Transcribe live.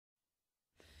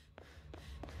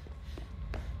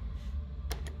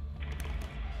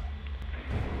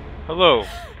Hello,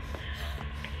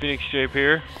 PhoenixJape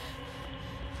here.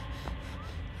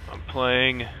 I'm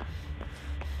playing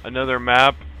another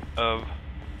map of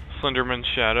Slenderman's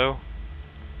Shadow,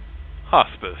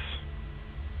 Hospice.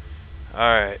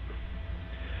 Alright.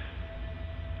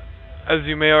 As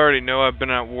you may already know, I've been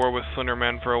at war with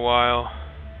Slenderman for a while.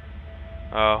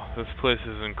 Oh, this place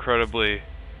is incredibly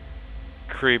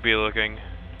creepy looking.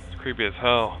 It's creepy as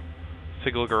hell. Let's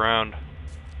take a look around.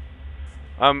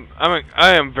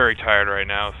 I am very tired right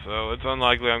now, so it's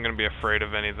unlikely I'm going to be afraid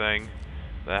of anything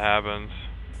that happens.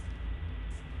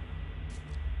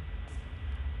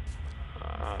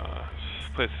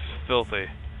 This place is filthy.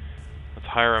 Let's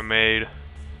hire a maid.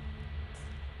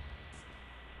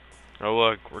 Oh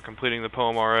look, we're completing the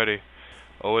poem already.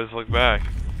 Always look back.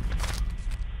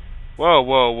 Whoa,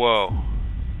 whoa, whoa.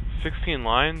 16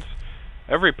 lines?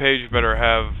 Every page better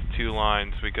have 2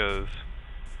 lines because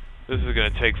this is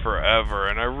going to take forever,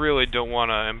 and I really don't want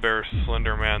to embarrass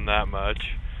Slenderman that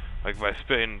much. Like, if I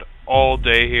spend all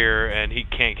day here and he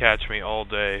can't catch me all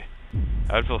day,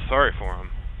 I'd feel sorry for him.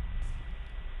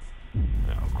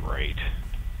 Oh, great.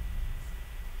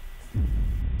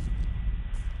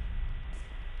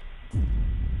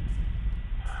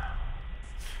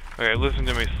 Okay, listen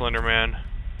to me, Slenderman.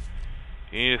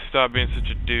 You need to stop being such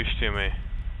a douche to me.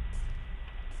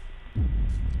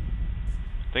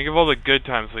 Think of all the good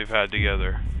times we've had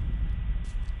together.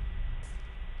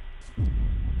 We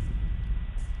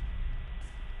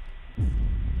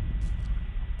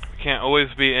can't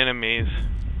always be enemies.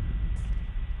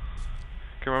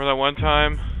 Can you remember that one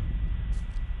time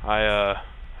I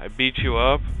beat you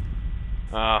up?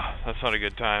 That's not a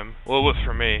good time. Well, it was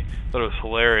for me. I thought it was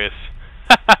hilarious.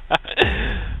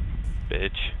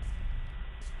 Bitch.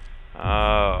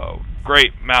 Oh,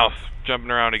 great. Mouse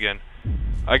jumping around again.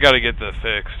 I gotta get this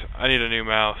fixed. I need a new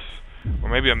mouse. Or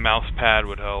maybe a mouse pad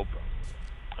would help.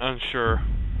 I'm unsure.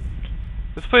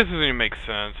 This place doesn't even make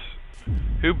sense.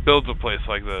 Who builds a place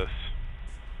like this?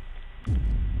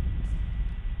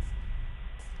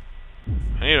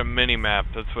 I need a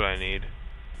mini-map. That's what I need.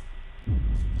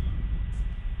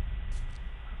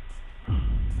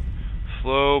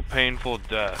 Slow, painful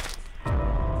death.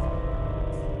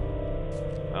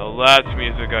 Now that's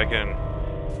music I can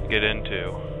get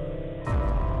into.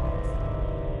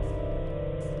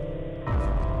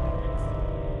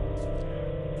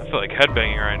 I feel like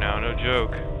headbanging right now, no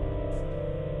joke.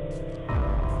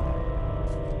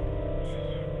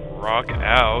 Rock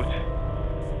out.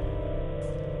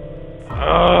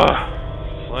 Ugh,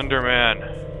 Slenderman.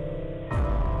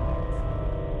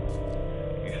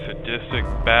 You sadistic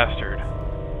bastard.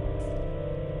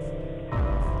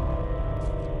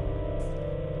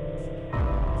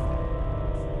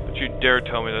 Don't you dare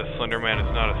tell me that Slenderman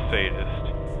is not a sadist.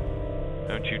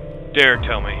 Don't you dare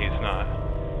tell me he's not.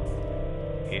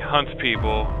 He hunts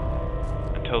people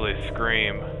until they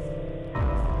scream,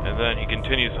 and then he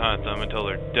continues to hunt them until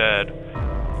they're dead,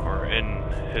 or in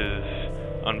his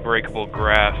unbreakable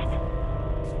grasp.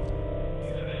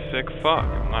 He's a sick fuck,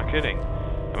 I'm not kidding.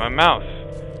 And my mouse,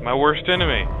 my worst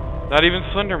enemy. Not even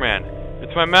Slenderman,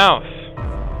 it's my mouse.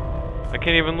 I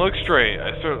can't even look straight.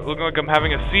 I start looking like I'm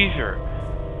having a seizure.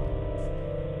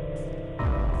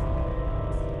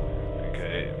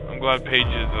 Okay, I'm glad Paige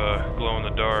is glow in the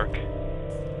dark.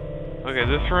 Okay,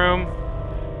 this room,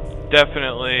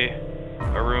 definitely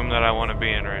a room that I want to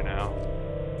be in right now.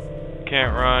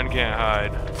 Can't run, can't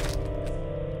hide.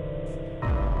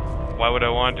 Why would I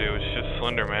want to? It's just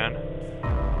Slenderman.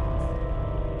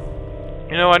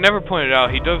 You know, I never pointed out,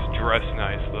 he does dress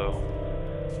nice, though.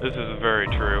 This is very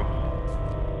true.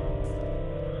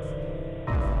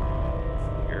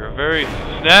 You're a very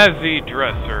snazzy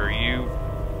dresser. You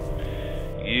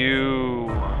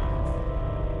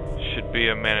should be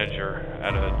a manager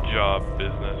at a job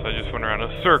business. I just went around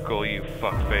a circle, you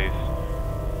fuckface.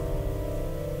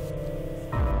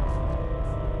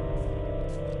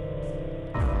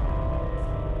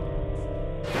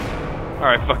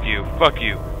 Alright, fuck you. Fuck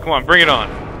you. Come on, bring it on.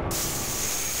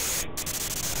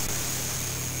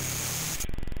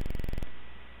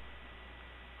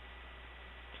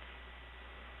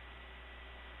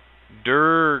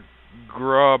 Der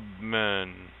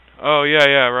Grobman. Oh,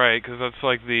 yeah, right, because that's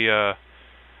like the,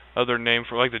 other name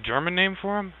for, like the German name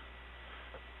for him?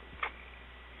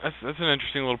 That's an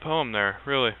interesting little poem there,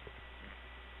 really.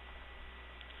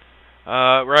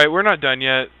 Right, we're not done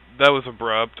yet. That was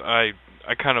abrupt. I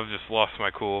kind of just lost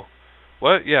my cool.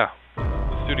 What? Yeah.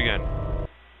 Let's do it again.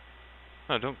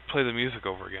 No, don't play the music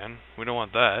over again. We don't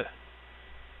want that.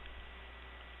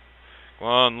 Come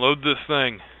on, load this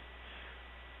thing.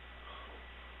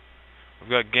 We've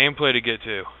got gameplay to get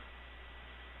to.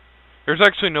 There's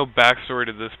actually no backstory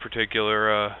to this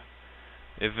particular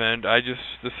event. I just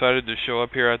decided to show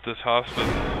up here at this hospice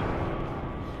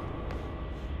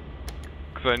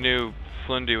because I knew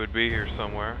Slendy would be here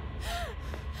somewhere.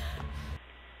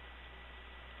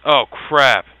 Oh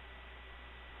crap!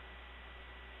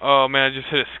 Oh man, I just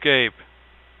hit escape.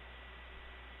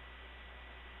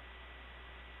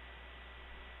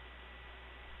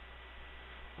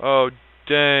 Oh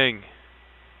dang.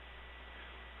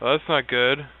 Oh, that's not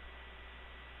good.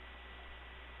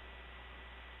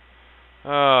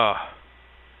 Oh,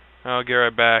 I'll get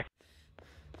right back.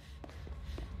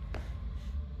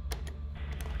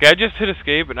 Okay, I just hit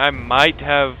escape, and I might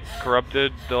have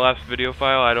corrupted the last video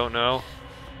file, I don't know.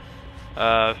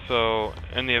 So,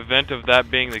 in the event of that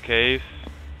being the case,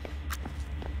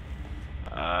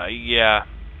 yeah,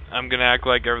 I'm gonna act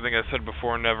like everything I said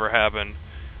before never happened.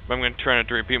 But I'm gonna try not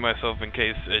to repeat myself in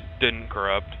case it didn't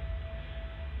corrupt.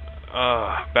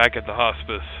 Back at the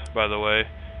hospice, by the way.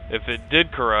 If it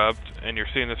did corrupt, and you're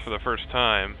seeing this for the first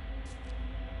time...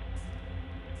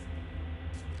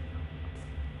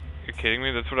 You're kidding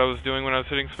me? That's what I was doing when I was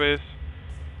hitting space?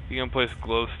 You can place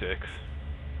glow sticks.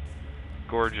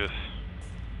 Gorgeous.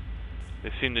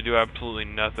 They seem to do absolutely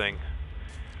nothing.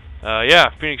 Yeah,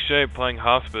 PhoenixJape playing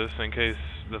Hospice in case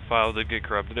the file did get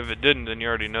corrupted. If it didn't, then you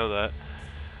already know that.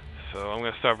 So I'm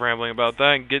going to stop rambling about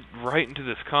that and get right into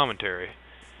this commentary.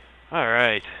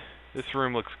 Alright. This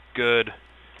room looks good.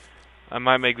 I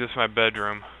might make this my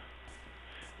bedroom.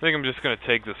 I think I'm just going to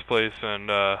take this place and,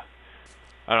 I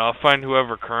don't know, I'll find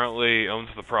whoever currently owns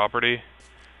the property,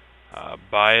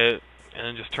 buy it, and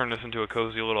then just turn this into a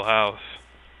cozy little house.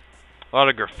 A lot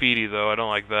of graffiti, though. I don't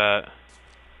like that.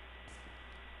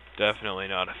 Definitely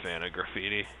not a fan of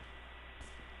graffiti.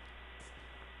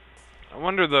 I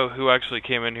wonder, though, who actually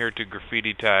came in here to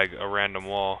graffiti tag a random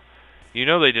wall. You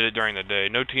know they did it during the day.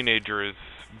 No teenager is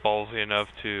ballsy enough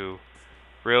to...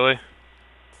 Really?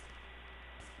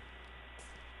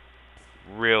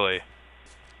 Really?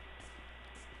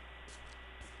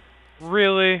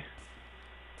 Really?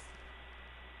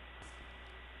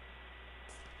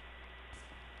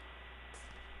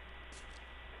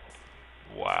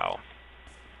 Wow.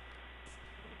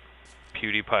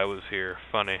 PewDiePie was here.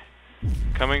 Funny.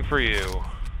 Coming for you.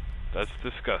 That's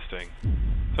disgusting.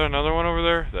 Is there another one over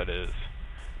there? That is.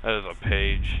 That is a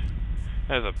page.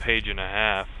 That is a page and a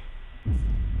half.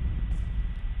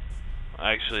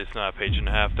 Actually, it's not a page and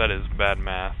a half. That is bad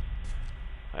math.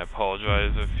 I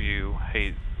apologize if you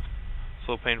hate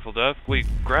slow, painful death. Wait,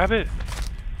 grab it?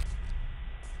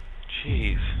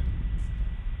 Jeez.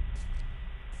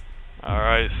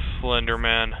 Alright, Slender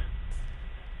Man.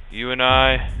 You and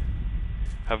I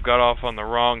have got off on the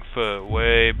wrong foot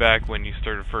way back when you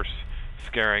started first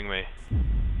scaring me.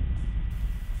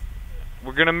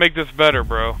 We're gonna make this better,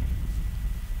 bro.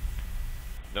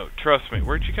 No, trust me.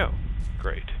 Where'd you go?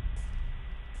 Great.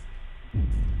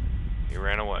 You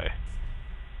ran away.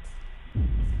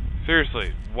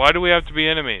 Seriously, why do we have to be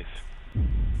enemies?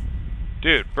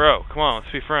 Dude, bro, come on,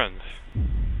 let's be friends.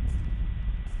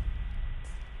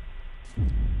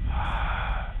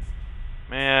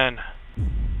 Man.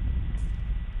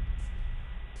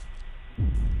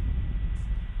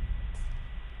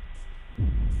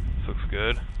 This looks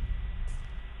good.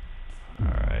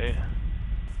 Alright.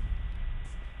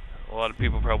 A lot of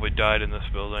people probably died in this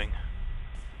building.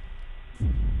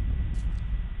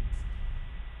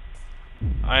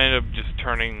 I ended up just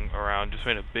turning around, just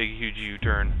made a big, huge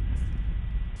U-turn,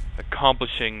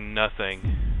 accomplishing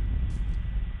nothing.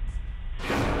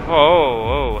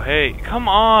 Oh, hey, come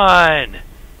on!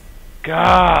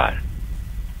 God!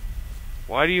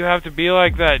 Why do you have to be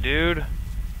like that, dude?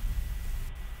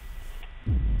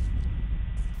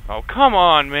 Oh, come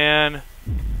on, man!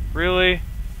 Really?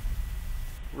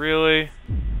 Really?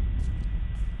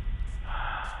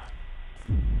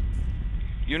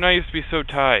 You and I used to be so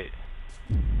tight.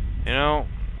 You know,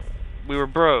 we were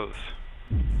bros.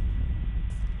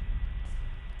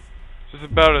 Just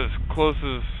about as close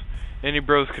as any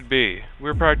bros could be. We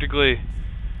were practically,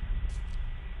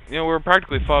 you know, we were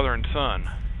practically father and son.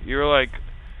 You were like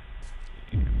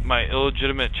my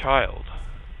illegitimate child.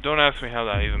 Don't ask me how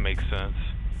that even makes sense.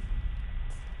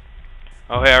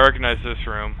 Oh, hey, I recognize this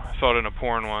room. I saw it in a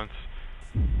porn once.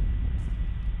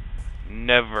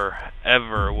 Never,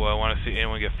 ever will I want to see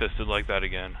anyone get fisted like that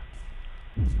again.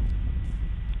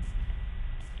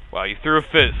 Wow, you threw a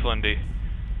fit, Slendy.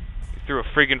 You threw a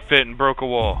freaking fit and broke a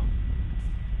wall.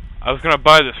 I was gonna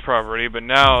buy this property, but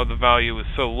now the value is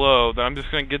so low that I'm just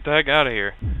gonna get the heck out of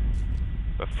here.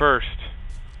 But first,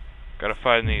 gotta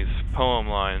find these poem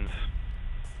lines.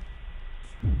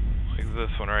 Like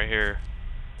this one right here.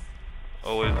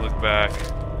 Always look back.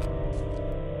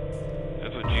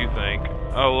 what you think.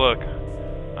 Oh, look.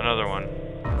 Another one.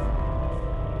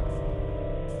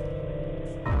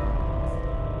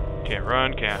 Can't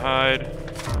run, can't hide.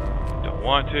 Don't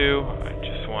want to. I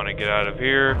just want to get out of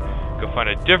here. Go find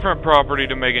a different property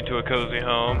to make into a cozy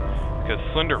home. Because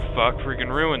Slenderfuck freaking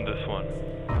ruined this one.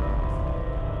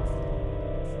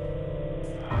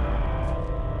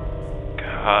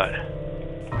 God.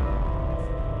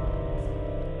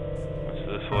 What's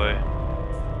this way?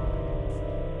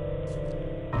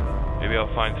 Maybe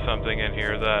I'll find something in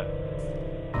here that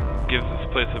gives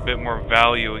this place a bit more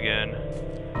value again.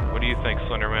 What do you think,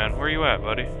 Slenderman? Where are you at,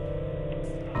 buddy?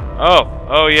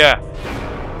 Oh yeah.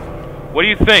 What do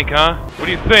you think, huh? What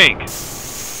do you think?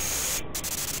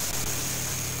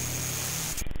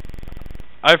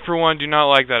 I, for one, do not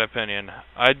like that opinion.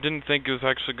 I didn't think it was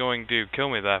actually going to kill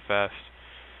me that fast.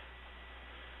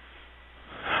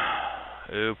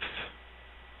 Oops.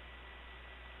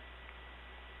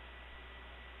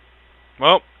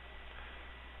 Well,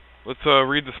 let's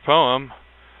read this poem.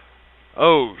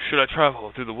 Oh, should I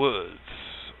travel through the woods?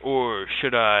 Or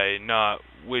should I, not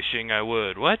wishing I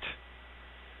would? What?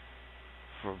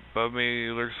 For above me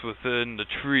lurks within the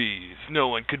trees. No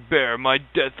one could bear my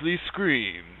deathly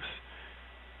screams.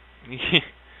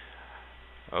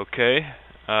 Okay.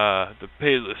 The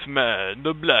palest man,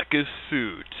 the blackest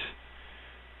suit.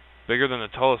 Bigger than the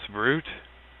tallest brute?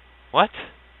 What?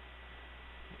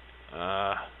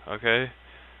 Okay.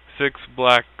 6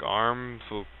 black arms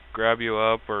will grab you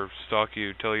up or stalk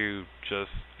you till you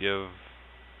just give.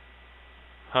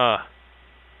 Huh.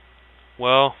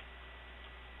 Well,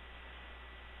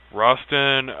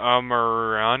 Rostin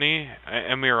Amirani?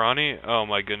 Oh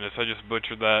my goodness, I just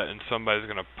butchered that and somebody's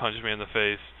gonna punch me in the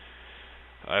face.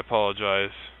 I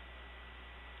apologize.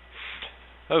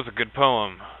 That was a good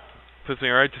poem. Puts me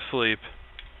right to sleep.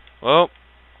 Well,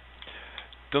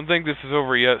 don't think this is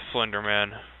over yet, Slender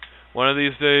Man. One of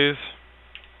these days,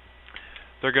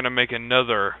 they're gonna make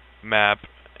another map,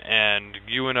 and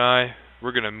you and I,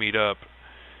 we're gonna meet up.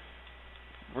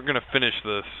 We're gonna finish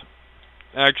this.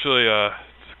 Actually,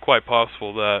 it's quite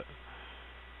possible that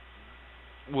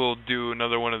we'll do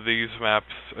another one of these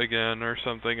maps again or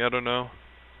something. I don't know.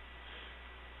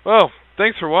 Well,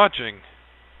 thanks for watching.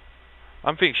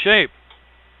 I'm PhoenixJape.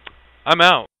 I'm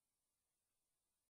out.